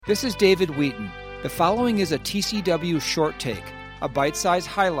This is David Wheaton. The following is a TCW short take, a bite-sized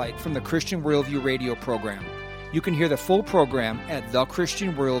highlight from the Christian Worldview radio program. You can hear the full program at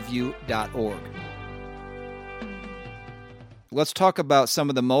thechristianworldview.org. Let's talk about some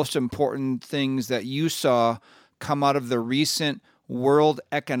of the most important things that you saw come out of the recent World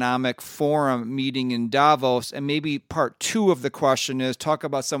Economic Forum meeting in Davos. And maybe part two of the question is talk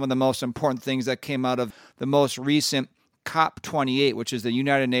about some of the most important things that came out of the most recent COP28, which is the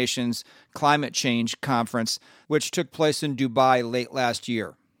United Nations Climate Change Conference, which took place in Dubai late last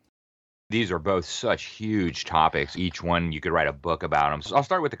year. These are both such huge topics. Each one, you could write a book about them. So I'll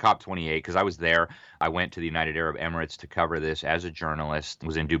start with the COP28 because I was there. I went to the United Arab Emirates to cover this as a journalist. I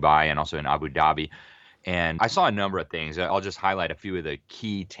was in Dubai and also in Abu Dhabi. And I saw a number of things. I'll just highlight a few of the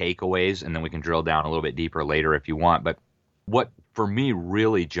key takeaways, and then we can drill down a little bit deeper later if you want. But what for me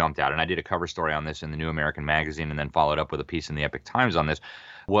really jumped out, and I did a cover story on this in the New American Magazine and then followed up with a piece in the Epoch Times on this,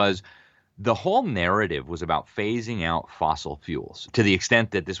 was the whole narrative was about phasing out fossil fuels. To the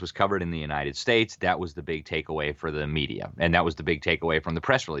extent that this was covered in the United States, that was the big takeaway for the media. And that was the big takeaway from the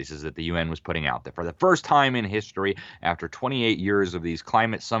press releases that the UN was putting out. That for the first time in history, after 28 years of these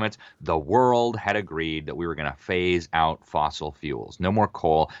climate summits, the world had agreed that we were going to phase out fossil fuels. No more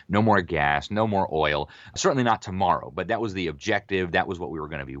coal, no more gas, no more oil. Certainly not tomorrow, but that was the objective. That was what we were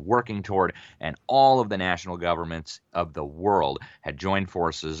going to be working toward. And all of the national governments of the world had joined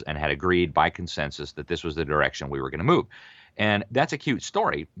forces and had agreed by consensus that this was the direction we were going to move. And that's a cute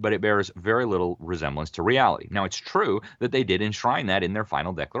story, but it bears very little resemblance to reality. Now, it's true that they did enshrine that in their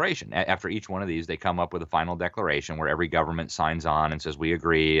final declaration. After each one of these, they come up with a final declaration where every government signs on and says, we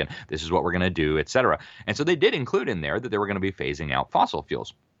agree, and this is what we're going to do, et cetera. And so they did include in there that they were going to be phasing out fossil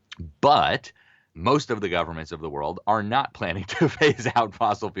fuels. But most of the governments of the world are not planning to phase out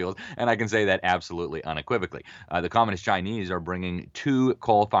fossil fuels, and I can say that absolutely unequivocally. The Communist Chinese are bringing 2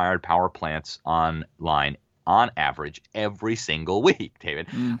 coal-fired power plants online on average every single week, David.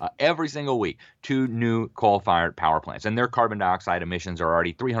 Every single week, 2 new coal-fired power plants. And their carbon dioxide emissions are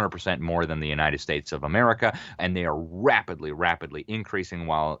already 300% more than the United States of America, and they are rapidly, rapidly increasing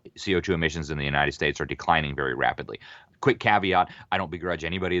while CO2 emissions in the United States are declining very rapidly. Quick caveat, I don't begrudge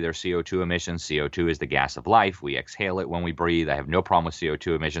anybody their CO2 emissions. CO2 is the gas of life. We exhale it when we breathe. I have no problem with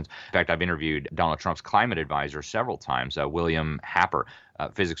CO2 emissions. In fact, I've interviewed Donald Trump's climate advisor several times, William Happer,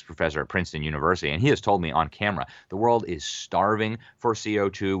 physics professor at Princeton University, and he has told me on camera, the world is starving for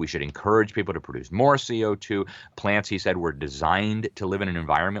CO2. We should encourage people to produce more CO2. Plants, he said, were designed to live in an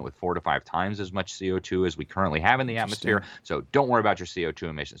environment with 4 to 5 times as much CO2 as we currently have in the atmosphere. So don't worry about your CO2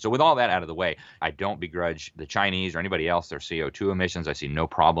 emissions. So with all that out of the way, I don't begrudge the Chinese or anybody else their CO2 emissions. I see no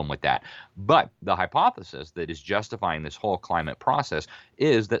problem with that. But the hypothesis that is justifying this whole climate process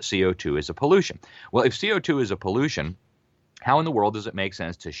is that CO2 is a pollution. Well, if CO2 is a pollution, how in the world does it make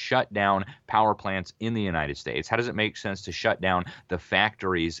sense to shut down power plants in the United States? How does it make sense to shut down the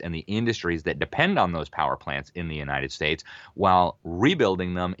factories and the industries that depend on those power plants in the United States while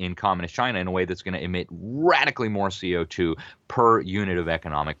rebuilding them in communist China in a way that's going to emit radically more CO2 per unit of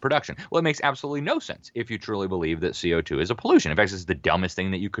economic production? Well, it makes absolutely no sense if you truly believe that CO2 is a pollution. In fact, it's the dumbest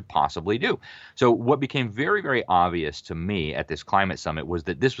thing that you could possibly do. So what became very, very obvious to me at this climate summit was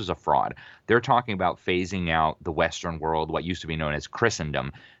that this was a fraud. They're talking about phasing out the Western world, what used to be known as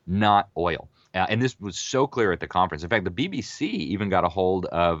Christendom, not oil. And this was so clear at the conference. In fact, the BBC even got a hold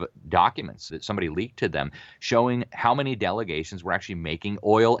of documents that somebody leaked to them showing how many delegations were actually making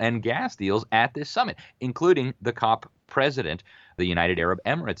oil and gas deals at this summit, including the COP president, the United Arab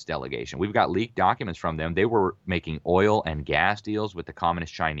Emirates delegation. We've got leaked documents from them. They were making oil and gas deals with the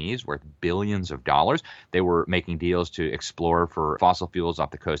Communist Chinese worth billions of dollars. They were making deals to explore for fossil fuels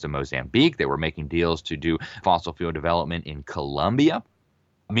off the coast of Mozambique. They were making deals to do fossil fuel development in Colombia.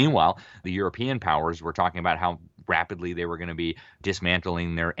 Meanwhile, the European powers were talking about how rapidly they were going to be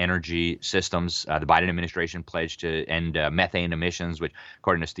dismantling their energy systems. The Biden administration pledged to end methane emissions, which,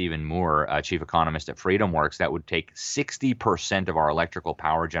 according to Stephen Moore, chief economist at FreedomWorks, that would take 60% of our electrical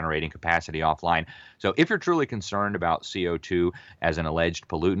power generating capacity offline. So if you're truly concerned about CO2 as an alleged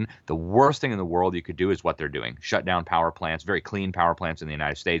pollutant, the worst thing in the world you could do is what they're doing. Shut down power plants, very clean power plants in the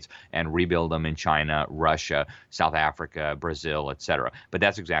United States, and rebuild them in China, Russia, South Africa, Brazil, etc. But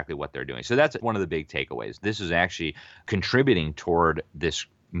that's exactly what they're doing. So that's one of the big takeaways. This is actually contributing toward this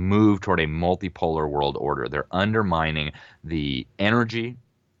move toward a multipolar world order. They're undermining the energy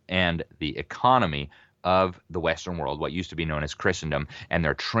and the economy of the Western world, what used to be known as Christendom, and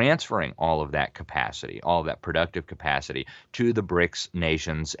they're transferring all of that capacity, all of that productive capacity to the BRICS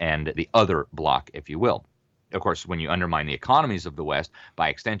nations and the other bloc, if you will. Of course, when you undermine the economies of the West, by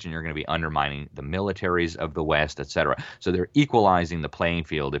extension, you're going to be undermining the militaries of the West, et cetera. So they're equalizing the playing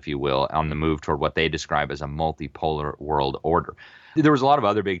field, if you will, on the move toward what they describe as a multipolar world order. There was a lot of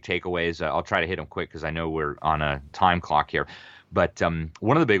other big takeaways. I'll try to hit them quick because I know we're on a time clock here. But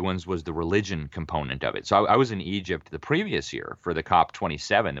one of the big ones was the religion component of it. So I was in Egypt the previous year for the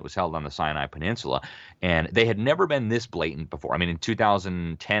COP27 that was held on the Sinai Peninsula, and they had never been this blatant before. I mean, in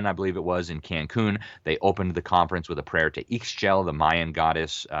 2010, I believe it was, in Cancun, they opened the conference with a prayer to Ixchel, the Mayan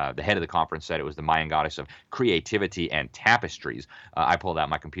goddess. The head of the conference said it was the Mayan goddess of creativity and tapestries. I pulled out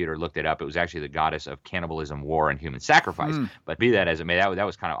my computer, looked it up. It was actually the goddess of cannibalism, war, and human sacrifice. But be that as it may, that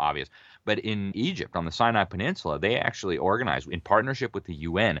was kind of obvious. But in Egypt, on the Sinai Peninsula, they actually organized, in partnership with the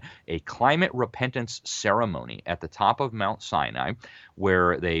UN, a climate repentance ceremony at the top of Mount Sinai,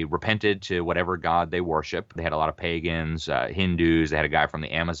 where they repented to whatever god they worship. They had a lot of pagans, Hindus. They had a guy from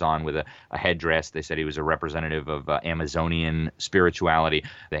the Amazon with a headdress. They said he was a representative of Amazonian spirituality.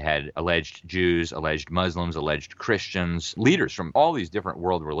 They had alleged Jews, alleged Muslims, alleged Christians, leaders from all these different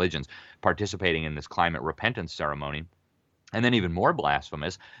world religions participating in this climate repentance ceremony. And then even more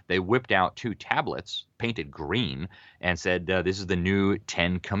blasphemous, they whipped out 2 tablets painted green and said, this is the new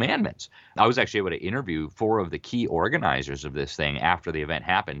 10 Commandments. I was actually able to interview 4 of the key organizers of this thing after the event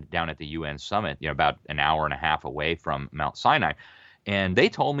happened down at the UN summit, about an hour and a half away from Mount Sinai. And they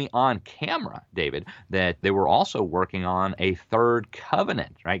told me on camera, David, that they were also working on a 3rd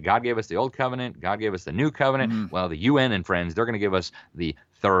covenant, right? God gave us the old covenant. God gave us the new covenant. Well, the UN and friends, they're going to give us the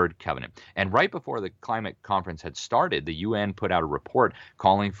 3rd covenant. And right before the climate conference had started, the UN put out a report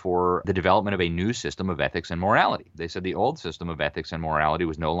calling for the development of a new system of ethics and morality. They said the old system of ethics and morality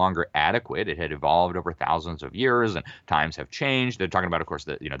was no longer adequate. It had evolved over thousands of years and times have changed. They're talking about, of course,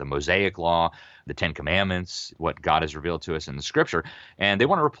 the Mosaic Law, the 10 Commandments, what God has revealed to us in the Scripture. And they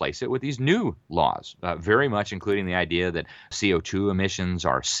want to replace it with these new laws, very much including the idea that CO2 emissions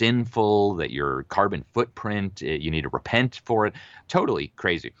are sinful, that your carbon footprint, you need to repent for it. Totally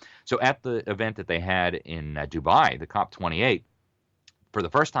crazy. So at the event that they had in Dubai, the COP28, for the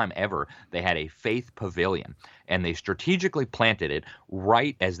first time ever, they had a faith pavilion, and they strategically planted it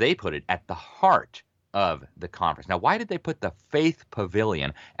right, as they put it, at the heart of the conference. Now, why did they put the faith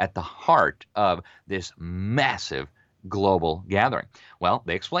pavilion at the heart of this massive global gathering? Well,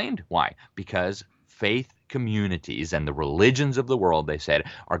 they explained why. Because faith communities and the religions of the world, they said,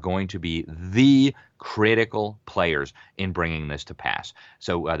 are going to be the critical players in bringing this to pass.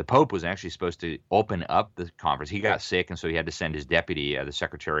 So the Pope was actually supposed to open up the conference. He got sick, and so he had to send his deputy, the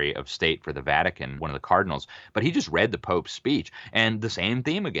Secretary of State for the Vatican, one of the cardinals. But he just read the Pope's speech. And the same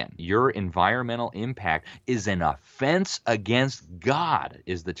theme again. Your environmental impact is an offense against God,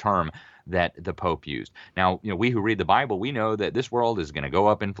 is the term that the Pope used. Now, we who read the Bible, we know that this world is going to go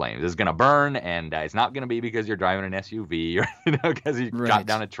up in flames. It's going to burn, and it's not going to be because you're driving an SUV or because you chop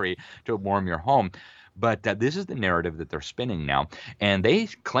down a tree to warm your home. But this is the narrative that they're spinning now. And they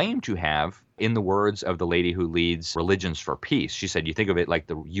claim to have, in the words of the lady who leads Religions for Peace, she said, you think of it like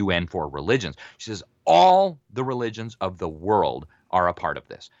the UN for religions. She says, all the religions of the world are a part of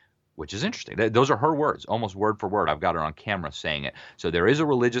this, which is interesting. Those are her words, almost word for word. I've got her on camera saying it. So there is a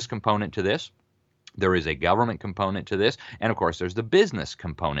religious component to this. There is a government component to this. And, of course, there's the business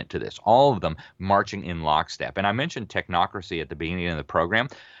component to this, all of them marching in lockstep. And I mentioned technocracy at the beginning of the program,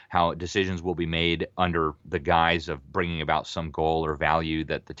 how decisions will be made under the guise of bringing about some goal or value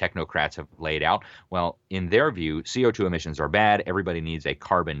that the technocrats have laid out. Well, in their view, CO2 emissions are bad. Everybody needs a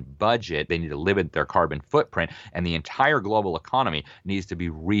carbon budget. They need to limit their carbon footprint. And the entire global economy needs to be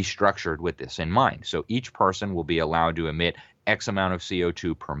restructured with this in mind. So each person will be allowed to emit X amount of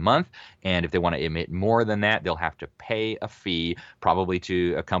CO2 per month, and if they want to emit more than that, they'll have to pay a fee, probably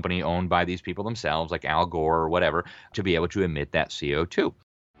to a company owned by these people themselves, like Al Gore or whatever, to be able to emit that CO2.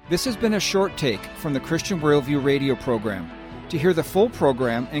 This has been a short take from the Christian Worldview radio program. To hear the full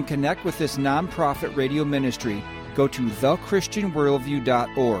program and connect with this nonprofit radio ministry, go to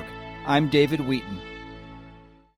thechristianworldview.org. I'm David Wheaton.